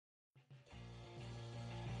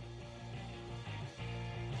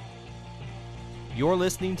You're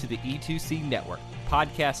listening to the E2C Network,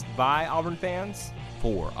 podcast by Auburn fans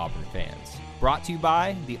for Auburn fans. Brought to you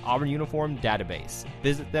by the Auburn Uniform Database.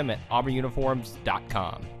 Visit them at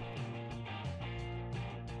auburnuniforms.com.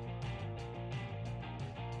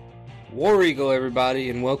 War Eagle, everybody,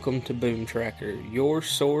 and welcome to Boom Tracker, your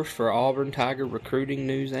source for Auburn Tiger recruiting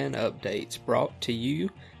news and updates, brought to you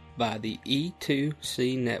by the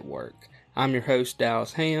E2C Network. I'm your host,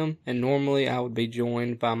 Dallas Ham, and normally I would be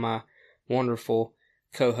joined by my wonderful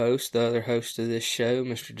co-host, the other host of this show,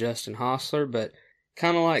 Mr. Justin Hostler, but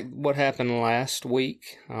kind of like what happened last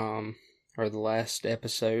week, or the last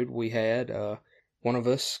episode we had, one of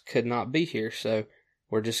us could not be here, so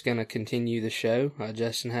we're just going to continue the show.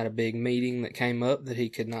 Justin had a big meeting that came up that he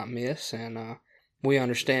could not miss, and we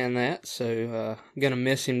understand that, so I'm going to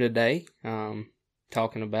miss him today,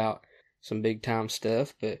 talking about some big-time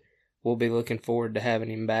stuff, but we'll be looking forward to having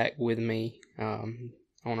him back with me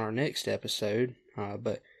on our next episode.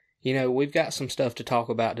 But, you know, we've got some stuff to talk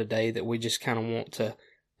about today that we just kind of want to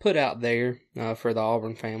put out there for the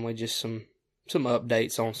Auburn family, just some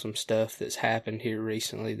updates on some stuff that's happened here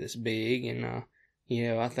recently that's big, and you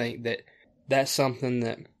know, I think that that's something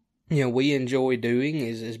that, you know, we enjoy doing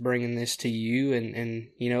is bringing this to you, and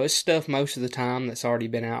you know, it's stuff most of the time that's already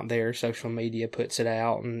been out there. Social media puts it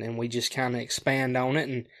out, and we just kind of expand on it,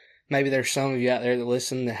 and maybe there's some of you out there that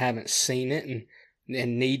listen that haven't seen it and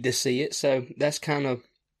need to see it, so that's kind of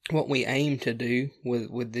what we aim to do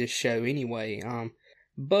with this show anyway.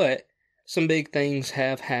 But some big things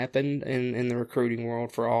have happened in the recruiting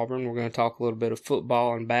world for Auburn. We're going to talk a little bit of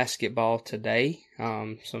football and basketball today.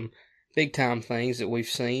 Some big-time things that we've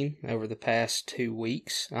seen over the past 2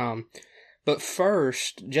 weeks. But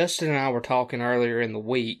first, Justin and I were talking earlier in the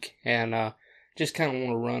week, and just kind of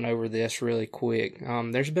want to run over this really quick.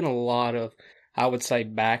 There's been a lot of, I would say,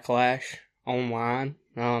 backlash online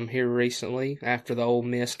here recently after the Ole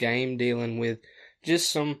Miss game, dealing with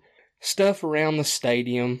just some stuff around the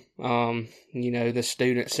stadium, you know, the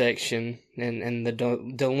student section and the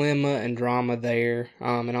dilemma and drama there,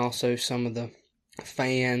 and also some of the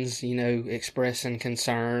fans, you know, expressing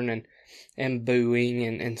concern and booing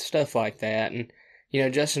and stuff like that. And, you know,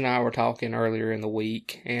 Justin and I were talking earlier in the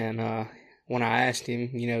week, and when I asked him,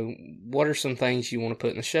 you know, what are some things you want to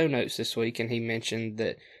put in the show notes this week, and he mentioned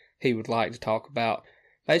that he would like to talk about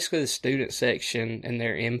basically the student section and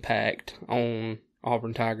their impact on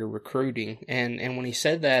Auburn Tiger recruiting. And when he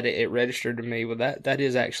said that, it registered to me, well, that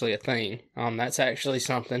is actually a thing. That's actually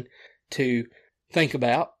something to think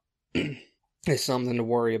about. It's something to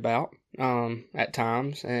worry about at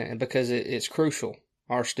times, and because it's crucial.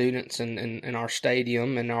 Our students and our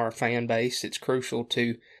stadium and our fan base, it's crucial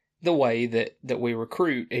to the way that we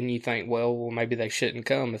recruit. And you think, well, maybe they shouldn't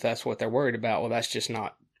come if that's what they're worried about. Well, that's just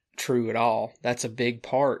not true at all. That's a big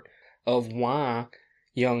part of why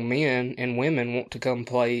young men and women want to come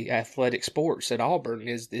play athletic sports at Auburn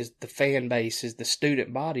is the fan base, is the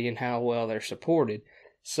student body, and how well they're supported.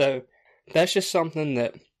 So that's just something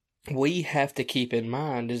that we have to keep in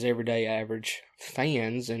mind as everyday average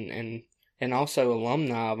fans and also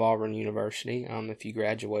alumni of Auburn University. If you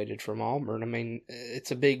graduated from Auburn, I mean,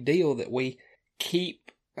 it's a big deal that we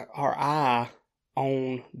keep our eye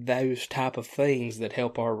on those type of things that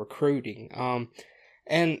help our recruiting.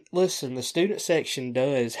 And listen, the student section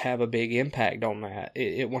does have a big impact on that.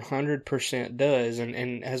 It 100% does.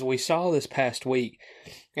 And as we saw this past week,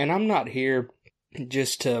 and I'm not here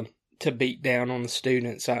just to beat down on the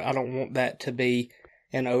students. I don't want that to be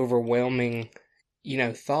an overwhelming, you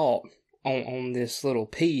know, thought on this little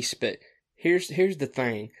piece. But here's the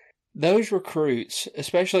thing. Those recruits,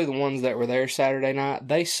 especially the ones that were there Saturday night,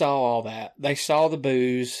 they saw all that. They saw the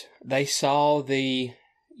boos. They saw the,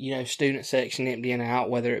 you know, student section emptying out,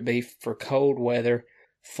 whether it be for cold weather,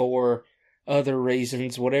 for other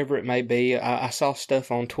reasons, whatever it may be. I saw stuff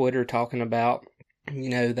on Twitter talking about, you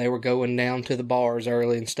know, they were going down to the bars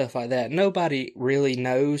early and stuff like that. Nobody really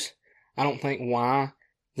knows, I don't think, why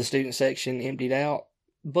the student section emptied out.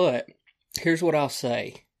 But here's what I'll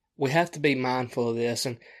say. We have to be mindful of this.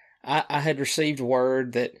 And I had received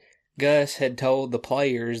word that Gus had told the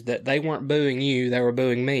players that they weren't booing you, they were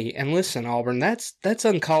booing me. And listen, Auburn, that's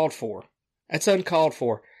uncalled for. That's uncalled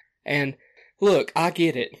for. And look, I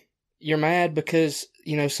get it. You're mad because,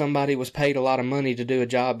 you know, somebody was paid a lot of money to do a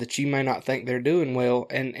job that you may not think they're doing well.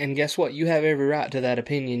 And guess what? You have every right to that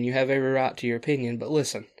opinion. You have every right to your opinion. But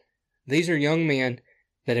listen, these are young men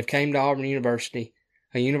that have came to Auburn University,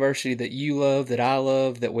 a university that you love, that I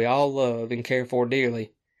love, that we all love and care for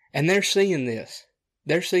dearly. And they're seeing this.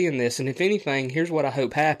 They're seeing this. And if anything, here's what I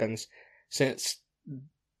hope happens. Since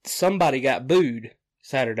somebody got booed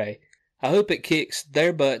Saturday, I hope it kicks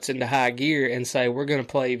their butts into high gear and say, we're going to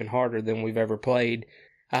play even harder than we've ever played.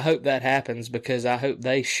 I hope that happens because I hope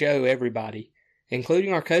they show everybody,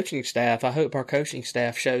 including our coaching staff. I hope our coaching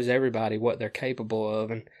staff shows everybody what they're capable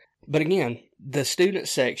of. But again, the student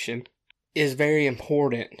section is very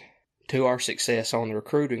important to our success on the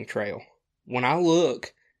recruiting trail. When I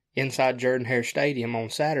look inside Jordan-Hare Stadium on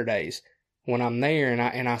Saturdays, when I'm there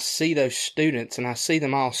and I see those students and I see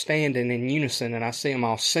them all standing in unison and I see them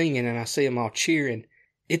all singing and I see them all cheering,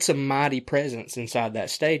 it's a mighty presence inside that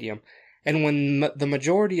stadium. And when the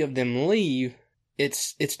majority of them leave,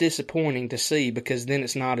 it's disappointing to see because then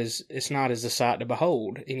it's not as a sight to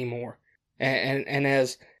behold anymore. And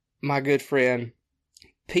as my good friend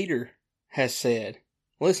Peter has said,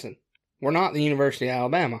 listen, we're not the University of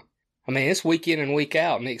Alabama. I mean, it's week in and week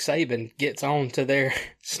out. Nick Saban gets on to their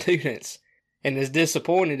students and is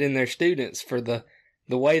disappointed in their students for the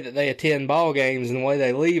way that they attend ball games and the way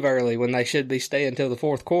they leave early when they should be staying till the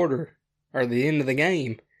fourth quarter or the end of the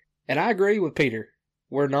game. And I agree with Peter.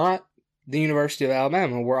 We're not the University of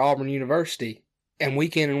Alabama. We're Auburn University. And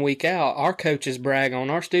week in and week out, our coaches brag on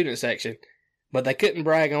our student section. But they couldn't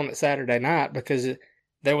brag on it Saturday night because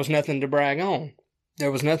there was nothing to brag on.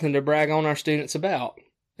 There was nothing to brag on our students about.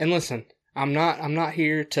 And listen, I'm not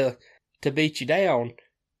here to beat you down.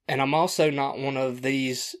 And I'm also not one of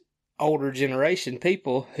these older generation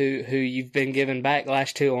people who you've been giving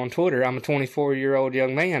backlash to on Twitter. I'm a 24-year-old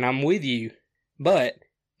young man. I'm with you. But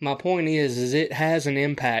my point is it has an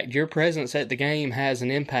impact. Your presence at the game has an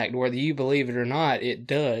impact. Whether you believe it or not, it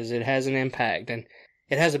does. It has an impact. And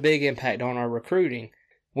it has a big impact on our recruiting.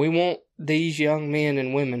 We want these young men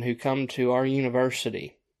and women who come to our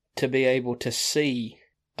university to be able to see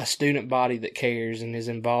a student body that cares and is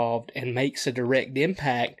involved and makes a direct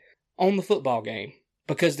impact on the football game.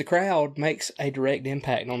 Because the crowd makes a direct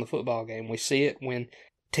impact on the football game. We see it when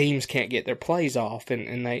teams can't get their plays off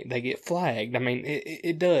and they get flagged. I mean,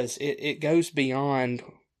 it does. It goes beyond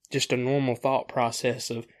just a normal thought process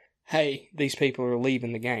of, hey, these people are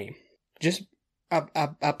leaving the game.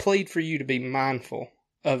 I plead for you to be mindful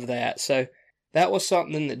of that. So that was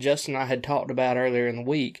something that Justin and I had talked about earlier in the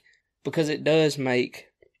week because it does make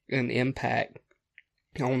an impact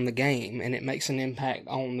on the game and it makes an impact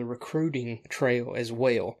on the recruiting trail as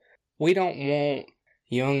well. We don't want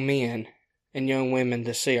young men and young women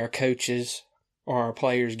to see our coaches or our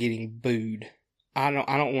players getting booed. I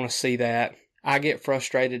don't want to see that. I get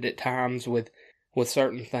frustrated at times with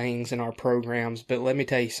certain things in our programs, but let me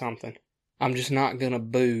tell you something. I'm just not going to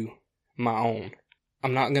boo my own.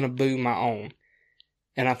 I'm not going to boo my own.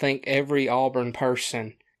 And I think every Auburn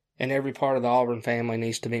person and every part of the Auburn family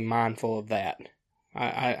needs to be mindful of that.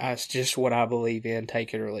 It's just what I believe in.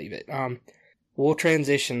 Take it or leave it. We'll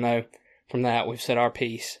transition, though, from that. We've said our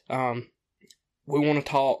piece. We want to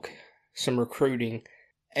talk some recruiting.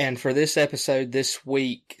 And for this episode this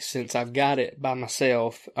week, since I've got it by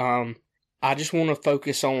myself, I just want to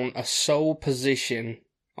focus on a sole position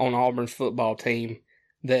on Auburn's football team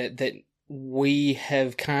that we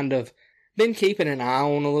have kind of been keeping an eye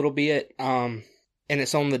on a little bit. And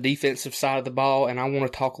it's on the defensive side of the ball, and I want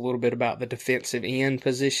to talk a little bit about the defensive end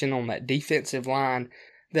position on that defensive line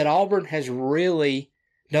that Auburn has really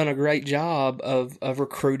done a great job of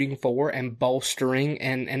recruiting for and bolstering,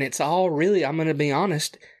 and it's all really, I'm going to be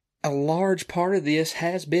honest, a large part of this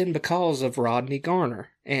has been because of Rodney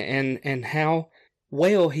Garner and how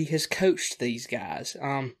well he has coached these guys.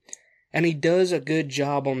 And he does a good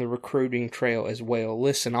job on the recruiting trail as well.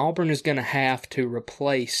 Listen, Auburn is going to have to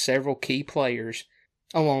replace several key players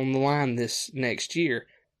along the line this next year.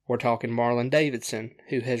 We're talking Marlon Davidson,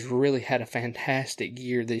 who has really had a fantastic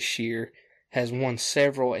year this year, has won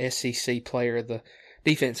several SEC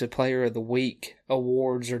Defensive Player of the Week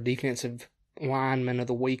awards or Defensive Lineman of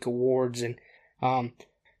the Week awards, and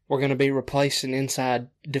we're going to be replacing inside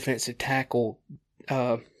defensive tackle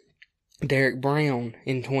Derek Brown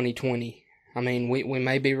in 2020. I mean, we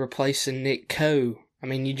may be replacing Nick Coe. I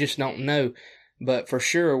mean, you just don't know. But for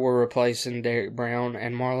sure, we're replacing Derek Brown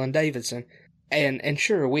and Marlon Davidson. And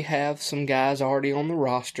sure, we have some guys already on the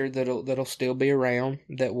roster that'll still be around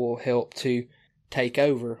that will help to take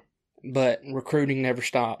over. But recruiting never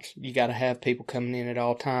stops. You got to have people coming in at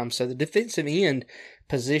all times. So the defensive end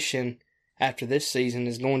position after this season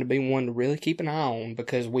is going to be one to really keep an eye on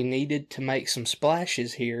because we needed to make some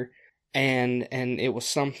splashes here. And it was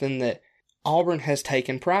something that Auburn has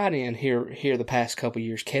taken pride in here the past couple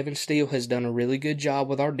years. Kevin Steele has done a really good job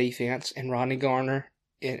with our defense, and Rodney Garner,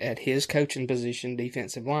 at his coaching position,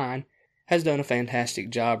 defensive line, has done a fantastic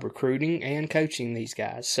job recruiting and coaching these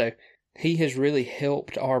guys. So he has really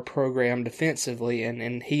helped our program defensively,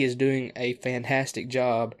 and he is doing a fantastic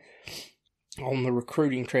job on the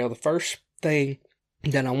recruiting trail. The first thing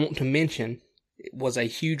that I want to mention was a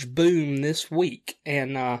huge boom this week,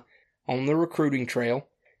 and on the recruiting trail,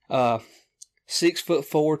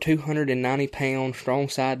 6'4", 290 pound, strong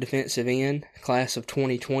side defensive end, class of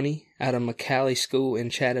 2020, out of McCallie School in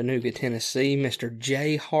Chattanooga, Tennessee, Mr.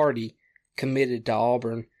 Jay Hardy committed to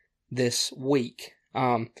Auburn this week.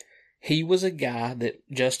 He was a guy that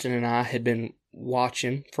Justin and I had been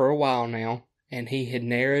watching for a while now, and he had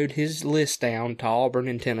narrowed his list down to Auburn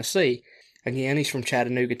and Tennessee. Again, he's from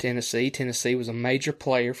Chattanooga, Tennessee. Tennessee was a major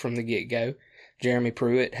player from the get-go. Jeremy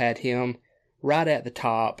Pruitt had him right at the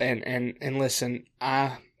top, and listen,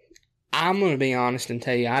 I'm going to be honest and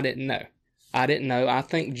tell you, I didn't know. I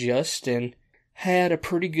think Justin had a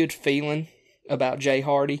pretty good feeling about Jay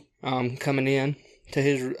Hardy coming in to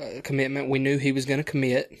his commitment. We knew he was going to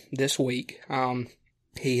commit this week.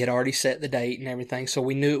 He had already set the date and everything, so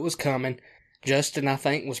we knew it was coming. Justin, I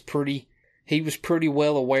think, was pretty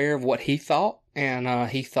well aware of what he thought, and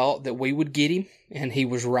he thought that we would get him, and he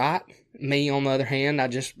was right. Me, on the other hand, I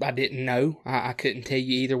didn't know. I couldn't tell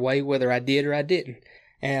you either way whether I did or I didn't.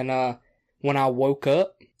 And when I woke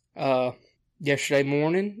up yesterday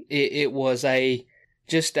morning, it was I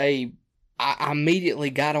immediately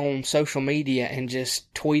got on social media and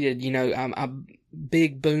just tweeted, a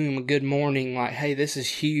big boom, good morning, like, hey, this is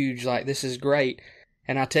huge, like, this is great.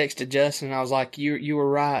 And I texted Justin, and I was like, you were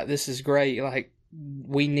right, this is great, like,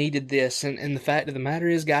 we needed this. And the fact of the matter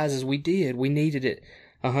is, guys, is we needed it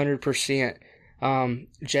 100%.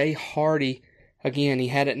 Jay Hardy, again, he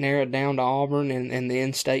had it narrowed down to Auburn and the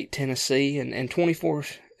in-state Tennessee, and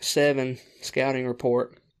 24/7 scouting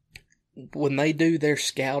report. When they do their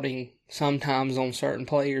scouting, sometimes on certain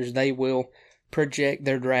players, they will project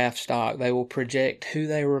their draft stock. They will project who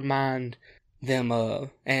they remind them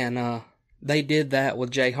of. And they did that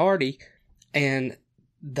with Jay Hardy, and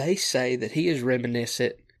they say that he is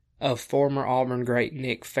reminiscent of former Auburn great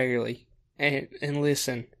Nick Fairley. And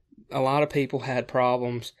listen, a lot of people had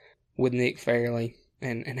problems with Nick Fairley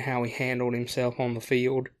and how he handled himself on the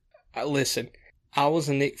field. Listen, I was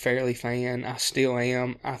a Nick Fairley fan. I still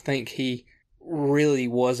am. I think he really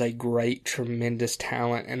was a great, tremendous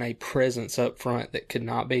talent and a presence up front that could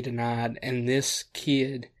not be denied. And this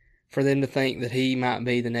kid, for them to think that he might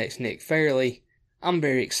be the next Nick Fairley, I'm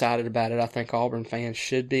very excited about it. I think Auburn fans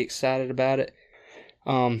should be excited about it.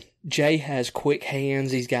 Jay has quick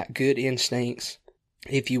hands. He's got good instincts.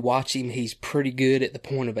 If you watch him, he's pretty good at the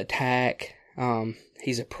point of attack.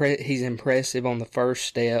 He's impressive on the first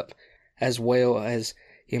step, as well as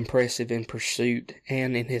impressive in pursuit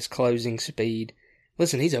and in his closing speed.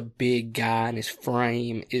 Listen, he's a big guy, and his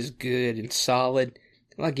frame is good and solid.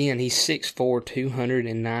 Again, he's 6'4",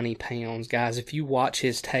 290 pounds. Guys, if you watch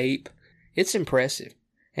his tape, it's impressive.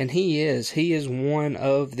 And he is one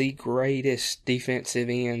of the greatest defensive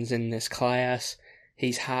ends in this class.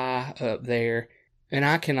 He's high up there. And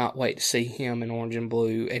I cannot wait to see him in orange and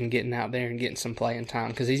blue and getting out there and getting some playing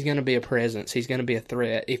time, because he's going to be a presence. He's going to be a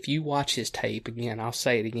threat. If you watch his tape, again, I'll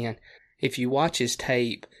say it again. If you watch his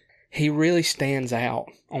tape, he really stands out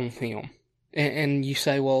on film. And you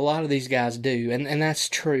say, well, a lot of these guys do. And that's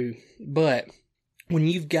true. But when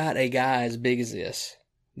you've got a guy as big as this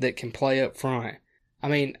that can play up front, I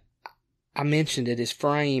mean, I mentioned it, his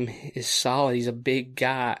frame is solid. He's a big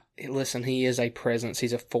guy. Listen, he is a presence.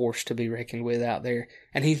 He's a force to be reckoned with out there.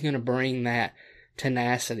 And he's going to bring that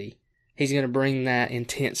tenacity. He's going to bring that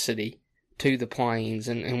intensity to the Plains.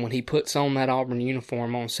 And when he puts on that Auburn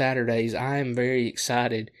uniform on Saturdays, I am very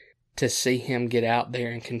excited to see him get out there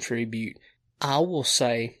and contribute. I will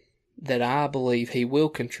say that I believe he will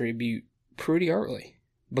contribute pretty early,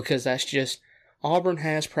 because that's just, Auburn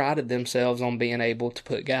has prided themselves on being able to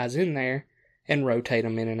put guys in there and rotate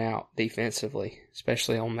them in and out defensively,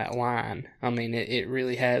 especially on that line. I mean, it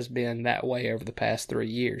really has been that way over the past 3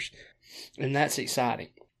 years, and that's exciting.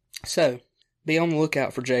 So, be on the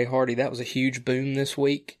lookout for Jay Hardy. That was a huge boom this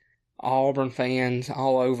week. Auburn fans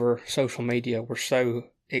all over social media were so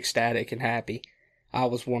ecstatic and happy. I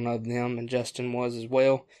was one of them, and Justin was as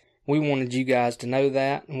well. We wanted you guys to know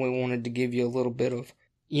that, and we wanted to give you a little bit of,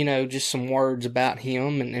 just some words about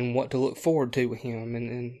him and what to look forward to with him,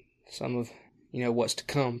 and some of, what's to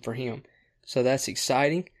come for him. So that's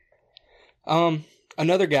exciting.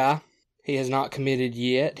 Another guy, he has not committed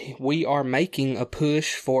yet. We are making a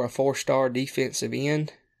push for a 4-star defensive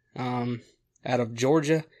end out of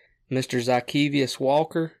Georgia, Mr. Zykevious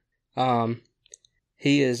Walker.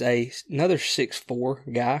 He is another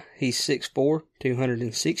 6'4" guy. He's 6'4",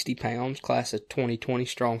 260 pounds, class of 2020,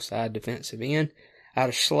 strong side defensive end, out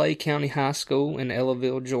of Schley County High School in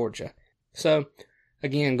Ellaville, Georgia. So,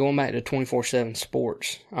 again, going back to 24/7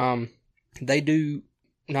 Sports,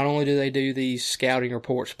 not only do they do these scouting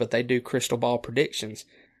reports, but they do crystal ball predictions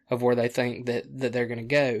of where they think that they're going to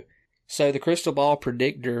go. So the crystal ball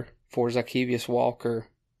predictor for Zykeivous Walker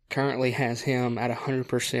currently has him at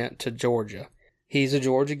 100% to Georgia. He's a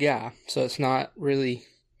Georgia guy, so it's not really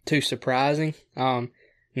too surprising.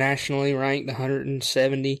 Nationally ranked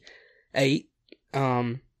 178,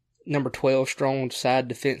 number 12 strong side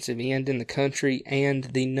defensive end in the country, and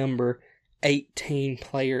the number 18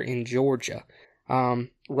 player in Georgia.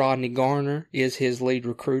 Rodney Garner is his lead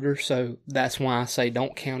recruiter, so that's why I say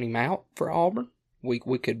don't count him out for Auburn. We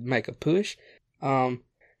could make a push.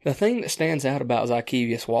 The thing that stands out about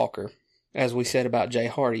Zykeivous Walker, as we said about Jay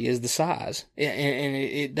Hardy, is the size. And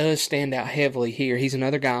it does stand out heavily here. He's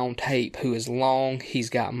another guy on tape who is long. He's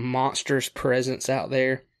got monstrous presence out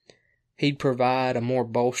there. He'd provide a more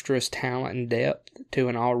bolsterous talent and depth to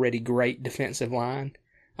an already great defensive line.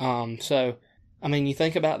 So, I mean, you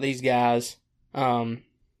think about these guys, adding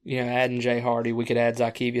Jay Hardy, we could add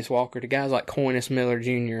Zykeivous Walker to guys like Coinus Miller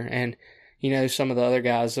Jr. and, some of the other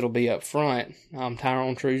guys that'll be up front.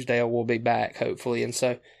 Tyrone Truesdale will be back, hopefully. And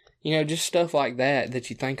so, just stuff like that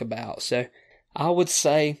you think about. So, I would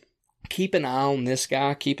say keep an eye on this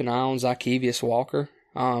guy, keep an eye on Zykeivous Walker,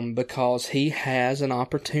 because he has an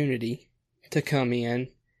opportunity to come in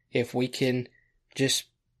if we can just,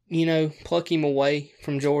 pluck him away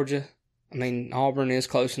from Georgia. I mean, Auburn is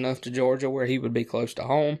close enough to Georgia where he would be close to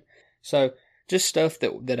home. So, just stuff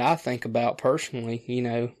that I think about personally,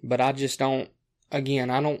 but I just don't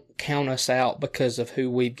count us out because of who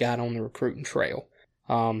we've got on the recruiting trail.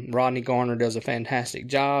 Rodney Garner does a fantastic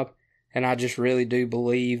job, and I just really do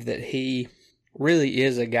believe that he really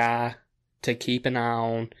is a guy to keep an eye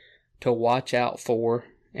on, to watch out for,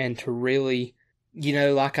 and to really,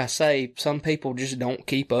 like I say, some people just don't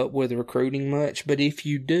keep up with recruiting much, but if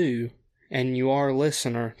you do, and you are a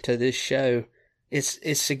listener to this show,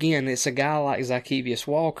 it's a guy like Zykeivous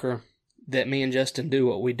Walker that me and Justin do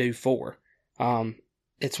what we do for.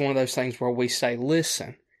 It's one of those things where we say,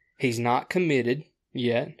 listen, he's not committed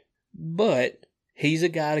yet, but he's a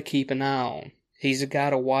guy to keep an eye on. He's a guy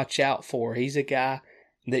to watch out for. He's a guy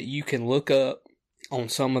that you can look up on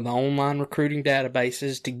some of the online recruiting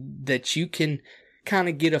databases that you can kind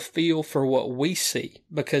of get a feel for what we see.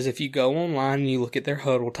 Because if you go online and you look at their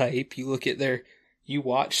huddle tape, you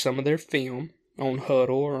watch some of their film on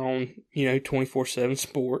Huddle or on, 24/7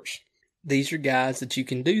 Sports. These are guys that you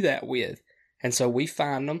can do that with. And so we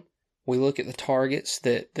find them. We look at the targets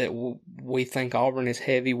that we think Auburn is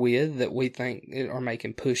heavy with, that we think are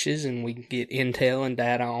making pushes, and we get intel and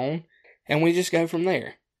data on. And we just go from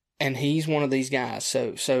there. And he's one of these guys.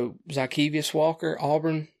 So Zykeivous Walker,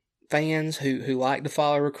 Auburn fans who like to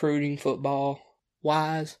follow recruiting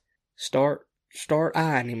football-wise, start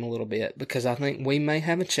eyeing him a little bit, because I think we may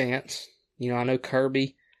have a chance. I know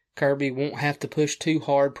Kirby won't have to push too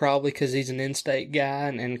hard probably because he's an in-state guy,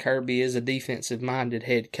 and Kirby is a defensive-minded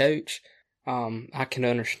head coach. I can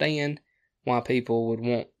understand why people would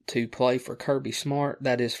want to play for Kirby Smart,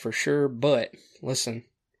 that is for sure. But, listen,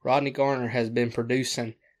 Rodney Garner has been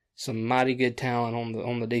producing some mighty good talent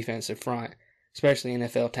on the defensive front, especially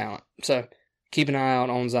NFL talent. So, keep an eye out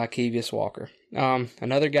on Zykeivous Walker.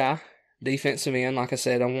 Another guy, defensive end, like I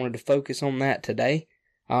said, I wanted to focus on that today,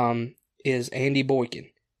 is Andy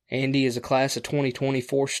Boykin. Andy is a class of 2020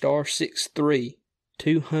 4-star, 6'3",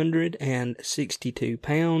 262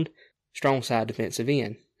 pound, strong side defensive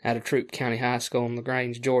end out of Troup County High School in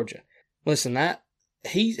LaGrange, Georgia. Listen,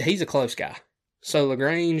 he's a close guy. So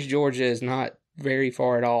LaGrange, Georgia is not very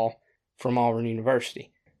far at all from Auburn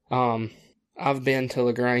University. I've been to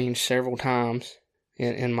LaGrange several times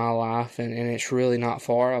in my life, and it's really not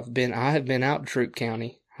far. I have been out to Troup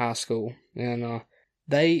County High School, and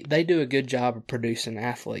they do a good job of producing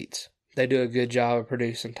athletes. They do a good job of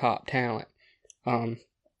producing top talent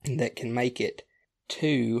that can make it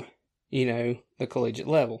to, the collegiate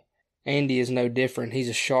level. Andy is no different. He's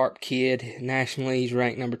a sharp kid. Nationally, he's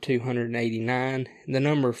ranked number 289, the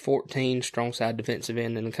number 14 strong side defensive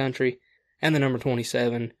end in the country, and the number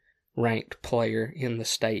 27 ranked player in the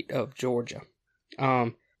state of Georgia.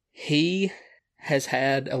 He has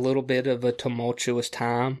had a little bit of a tumultuous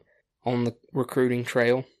time on the recruiting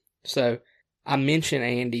trail. So I mention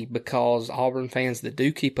Andy because Auburn fans that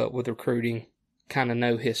do keep up with recruiting kind of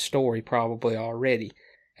know his story probably already.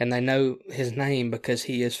 And they know his name because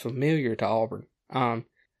he is familiar to Auburn. On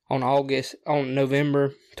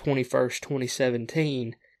November 21st,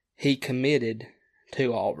 2017, he committed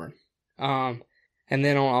to Auburn. And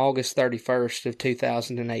then on August 31st of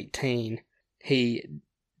 2018, he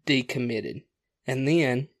decommitted. And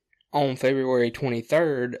then on February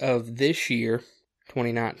 23rd of this year,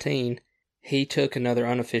 2019, he took another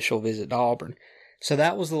unofficial visit to Auburn. So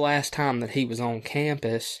that was the last time that he was on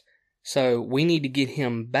campus. So we need to get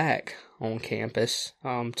him back on campus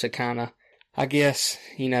to kind of, I guess,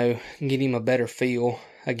 get him a better feel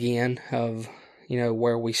again of,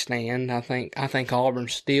 where we stand. I think Auburn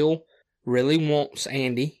still really wants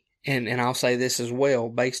Andy, and I'll say this as well,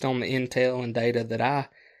 based on the intel and data that I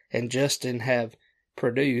and Justin have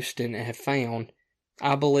produced and have found,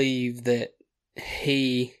 I believe that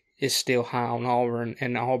he is still high on Auburn,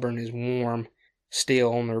 and Auburn is warm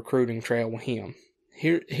still on the recruiting trail with him.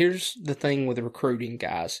 Here's the thing with recruiting,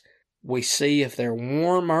 guys. We see if they're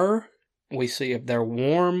warmer, we see if they're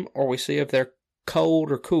warm, or we see if they're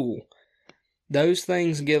cold or cool. Those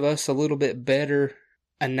things give us a little bit better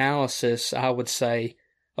analysis, I would say,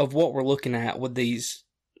 of what we're looking at with each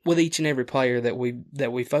and every player that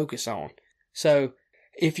we focus on. So,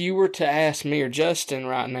 if you were to ask me or Justin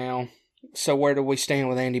right now, so where do we stand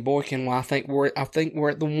with Andy Boykin? Well, I think we're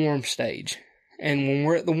at the warm stage. And when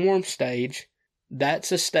we're at the warm stage,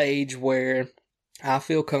 that's a stage where I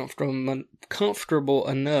feel comfortable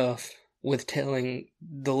enough with telling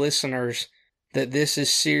the listeners that this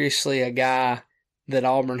is seriously a guy that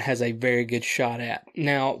Auburn has a very good shot at.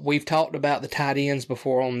 Now, we've talked about the tight ends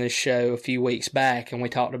before on this show a few weeks back, and we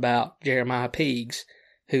talked about Jeremiah Peags,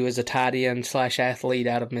 who is a tight end / athlete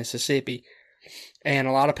out of Mississippi. And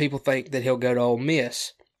a lot of people think that he'll go to Ole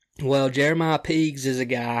Miss. Well, Jeremiah Peags is a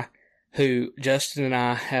guy who Justin and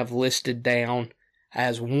I have listed down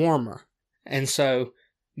as warmer. And so,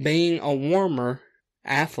 being a warmer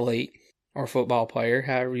athlete, or football player,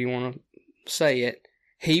 however you want to say it,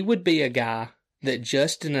 he would be a guy that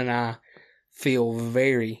Justin and I feel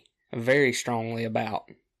very, very strongly about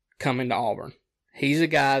coming to Auburn. He's a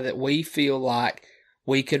guy that we feel like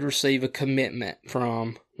we could receive a commitment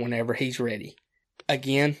from whenever he's ready.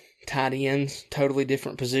 Again, tight ends, totally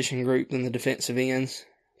different position group than the defensive ends.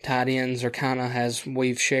 Tight ends are kind of, as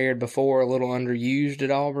we've shared before, a little underused at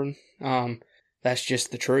Auburn. That's just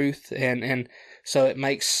the truth. And so it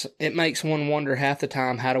makes one wonder half the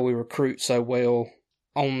time, how do we recruit so well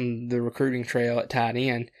on the recruiting trail at tight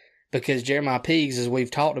end? Because Jeremiah Peags, as we've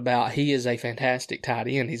talked about, he is a fantastic tight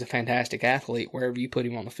end. He's a fantastic athlete. Wherever you put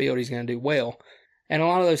him on the field, he's going to do well. And a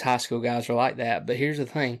lot of those high school guys are like that. But here's the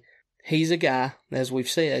thing. He's a guy, as we've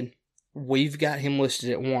said, we've got him listed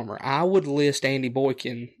at warmer. I would list Andy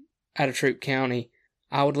Boykin out of Troup County.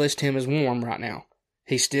 I would list him as warm right now.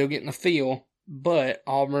 He's still getting the feel, but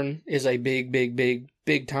Auburn is a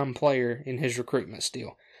big time player in his recruitment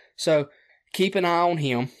still. So keep an eye on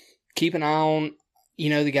him. Keep an eye on,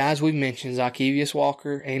 the guys we've mentioned, Zykevious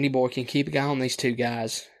Walker, Andy Boykin. Keep an eye on these two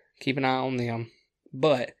guys. Keep an eye on them.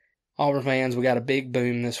 But Auburn fans, we got a big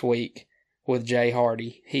boom this week with Jay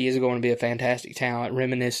Hardy. He is going to be a fantastic talent,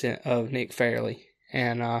 reminiscent of Nick Fairley.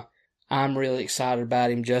 And I'm really excited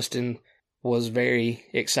about him. Justin was very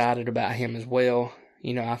excited about him as well.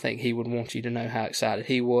 I think he would want you to know how excited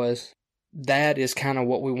he was. That is kind of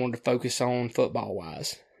what we wanted to focus on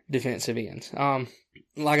football-wise, defensive ends.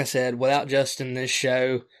 Like I said, without Justin, this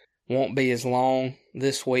show won't be as long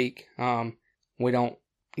this week. We don't,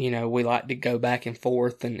 we like to go back and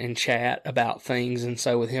forth and chat about things. And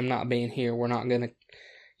so with him not being here, we're not going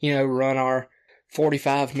to, run our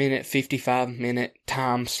 45-minute, 55-minute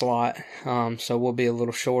time slot. So we'll be a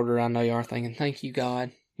little shorter. I know you are thinking, thank you,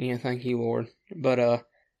 God. Thank you, Lord. But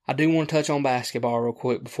I do want to touch on basketball real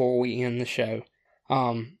quick before we end the show.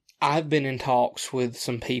 I've been in talks with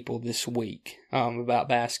some people this week about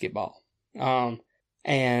basketball.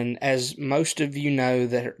 And as most of you know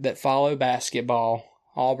that follow basketball,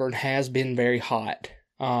 Auburn has been very hot.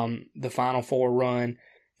 The Final Four run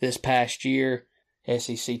this past year,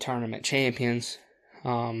 SEC tournament champions,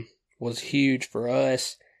 was huge for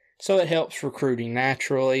us. So it helps recruiting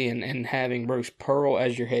naturally, and having Bruce Pearl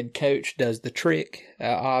as your head coach does the trick,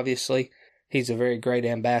 obviously. He's a very great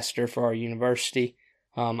ambassador for our university.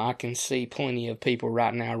 I can see plenty of people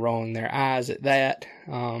right now rolling their eyes at that,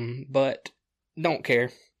 but don't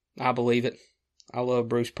care. I believe it. I love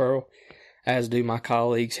Bruce Pearl, as do my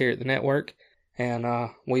colleagues here at the network,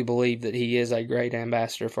 and we believe that he is a great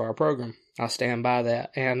ambassador for our program. I stand by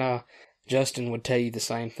that, and Justin would tell you the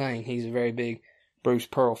same thing. He's a very big Bruce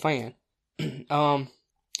Pearl fan.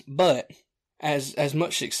 But as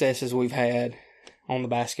much success as we've had on the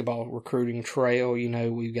basketball recruiting trail,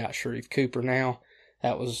 we've got Sharif Cooper now.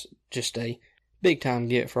 That was just a big time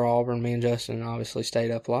get for Auburn. Me and Justin obviously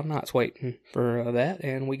stayed up a lot of nights waiting for that,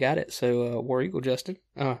 and we got it. So War Eagle, Justin.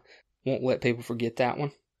 Won't let people forget that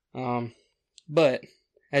one. But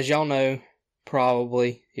as y'all know,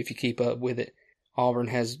 probably if you keep up with it, Auburn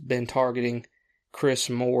has been targeting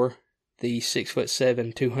Chris Moore, the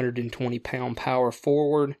 6'7", 220-pound power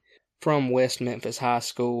forward from West Memphis High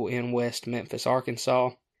School in West Memphis,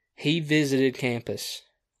 Arkansas. He visited campus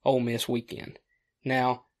Ole Miss weekend.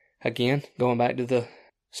 Now, again, going back to the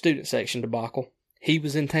student section debacle, he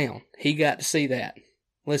was in town. He got to see that.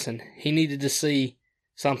 Listen, he needed to see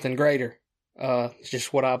something greater. It's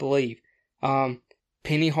just what I believe.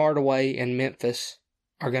 Penny Hardaway and Memphis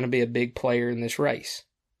are going to be a big player in this race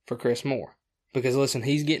for Chris Moore. Because listen,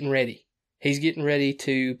 he's getting ready. He's getting ready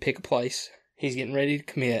to pick a place. He's getting ready to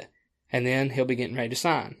commit. And then he'll be getting ready to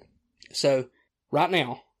sign. So, right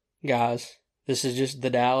now, guys, this is just the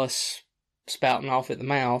Dallas spouting off at the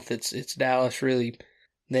mouth. It's Dallas really,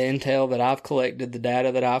 the intel that I've collected, the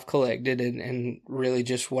data that I've collected, and really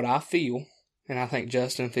just what I feel. And I think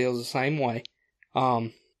Justin feels the same way.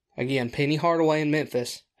 Again, Penny Hardaway and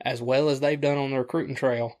Memphis, as well as they've done on the recruiting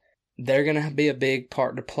trail, they're going to be a big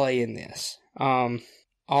part to play in this.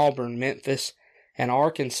 Auburn, Memphis, and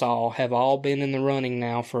Arkansas have all been in the running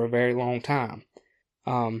now for a very long time.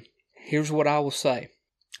 Here's what I will say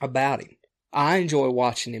about him. I enjoy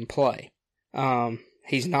watching him play.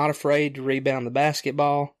 He's not afraid to rebound the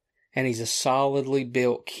basketball, and he's a solidly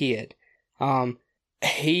built kid.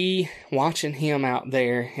 Watching him out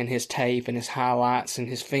there in his tape and his highlights and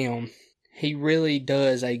his film, he really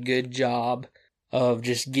does a good job of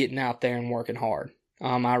just getting out there and working hard.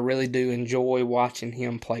 I really do enjoy watching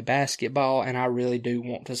him play basketball, and I really do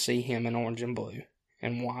want to see him in orange and blue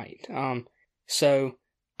and white. So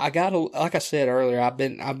like I said earlier,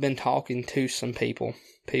 I've been talking to some people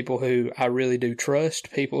who I really do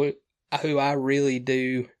trust, people who I really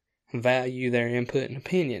do value their input and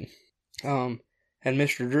opinion. And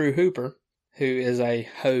Mr. Drew Hooper, who is a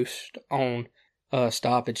host on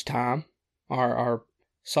Stoppage Time, our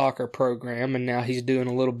soccer program, and now he's doing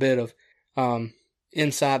a little bit of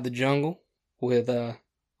Inside the Jungle with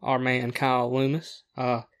our man Kyle Loomis.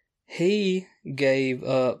 He gave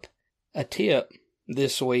up a tip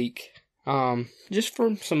this week, just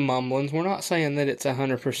from some mumblings. We're not saying that it's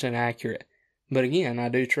 100% accurate, but again, I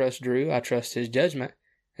do trust Drew. I trust his judgment,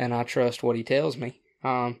 and I trust what he tells me.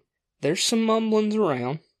 There's some mumblings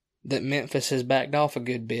around that Memphis has backed off a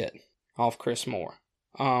good bit off Chris Moore.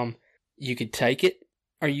 You could take it,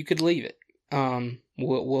 or you could leave it.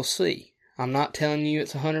 We'll see. I'm not telling you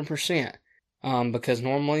it's 100%, because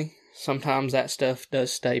normally, sometimes that stuff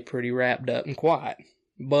does stay pretty wrapped up and quiet.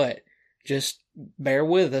 But just bear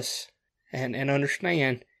with us and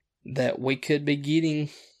understand that we could be getting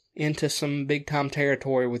into some big-time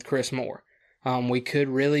territory with Chris Moore. We could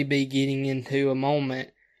really be getting into a moment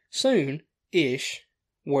soon-ish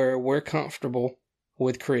where we're comfortable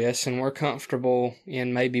with Chris and we're comfortable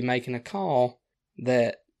in maybe making a call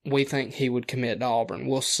that we think he would commit to Auburn.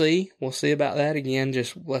 We'll see. We'll see about that again.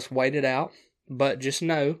 Just let's wait it out. But just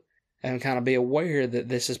know and kind of be aware that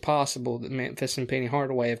this is possible, that Memphis and Penny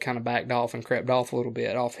Hardaway have kind of backed off and crept off a little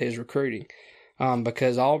bit off his recruiting.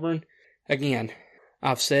 Because Auburn, again,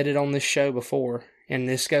 I've said it on this show before, and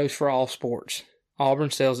this goes for all sports. Auburn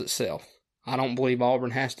sells itself. I don't believe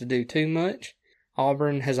Auburn has to do too much.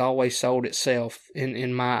 Auburn has always sold itself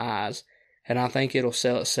in my eyes, and I think it'll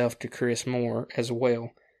sell itself to Chris Moore as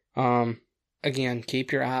well. Again,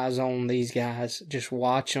 keep your eyes on these guys. Just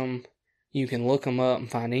watch them. You can look them up and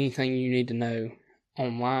find anything you need to know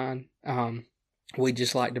online. We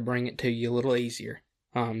just like to bring it to you a little easier,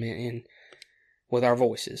 and with our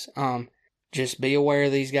voices. Just be aware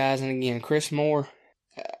of these guys. And again, Chris Moore,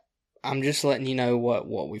 I'm just letting you know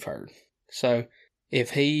what we've heard. So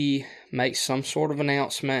if he makes some sort of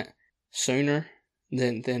announcement sooner,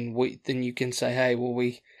 then you can say, hey, well,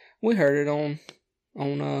 we heard it on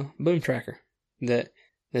Boom Tracker that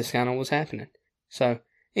this kind of was happening. So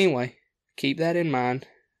anyway, keep that in mind.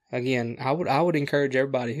 Again, I would encourage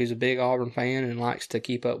everybody who's a big Auburn fan and likes to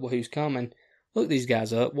keep up with who's coming, look these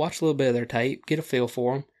guys up, watch a little bit of their tape, get a feel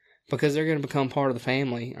for them, because they're going to become part of the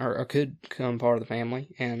family, or could become part of the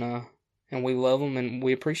family, and we love them and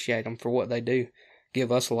we appreciate them for what they do.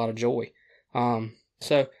 Give us a lot of joy.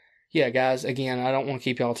 So yeah, guys, again, I don't want to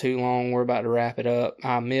keep y'all too long. We're about to wrap it up.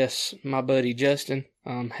 I miss my buddy Justin.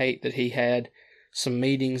 Hate that he had some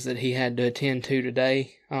meetings that he had to attend to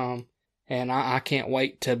today. And I can't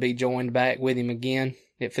wait to be joined back with him again.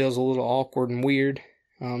 It feels a little awkward and weird,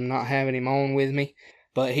 not having him on with me.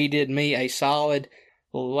 But he did me a solid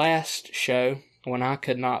last show when I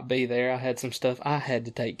could not be there. I had some stuff I had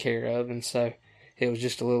to take care of, and so it was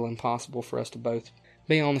just a little impossible for us to both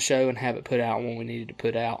be on the show and have it put out when we needed to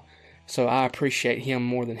put out. So I appreciate him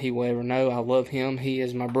more than he will ever know. I love him. He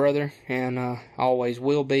is my brother and always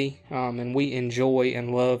will be. And we enjoy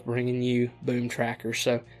and love bringing you Boom Trackers.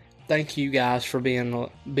 So thank you guys for being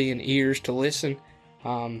ears to listen.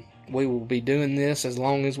 We will be doing this as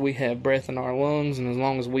long as we have breath in our lungs and as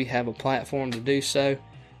long as we have a platform to do so.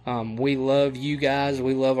 We love you guys.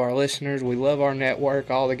 We love our listeners. We love our network,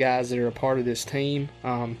 all the guys that are a part of this team.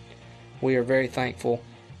 We are very thankful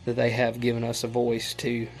that they have given us a voice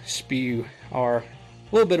to spew a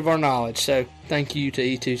little bit of our knowledge. So thank you to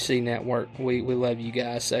E2C Network. We love you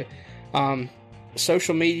guys. So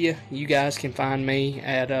social media, you guys can find me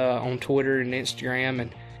at on Twitter and Instagram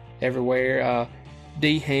and everywhere.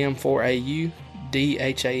 DHAM4AU,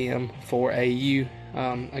 DHAM4AU.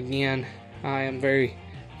 Again, I am very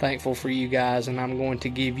thankful for you guys, and I'm going to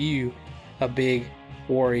give you a big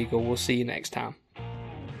War Eagle. We'll see you next time.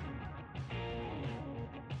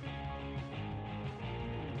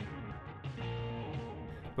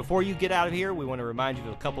 Before you get out of here, we want to remind you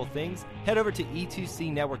of a couple of things. Head over to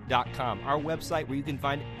e2cnetwork.com, our website where you can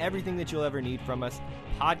find everything that you'll ever need from us,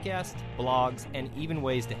 podcasts, blogs, and even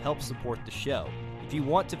ways to help support the show. If you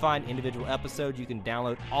want to find individual episodes, you can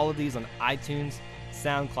download all of these on iTunes,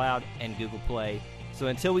 SoundCloud, and Google Play. So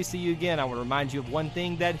until we see you again, I want to remind you of one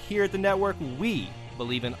thing, that here at the network, we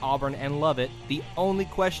believe in Auburn and love it. The only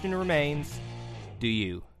question remains, do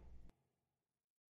you?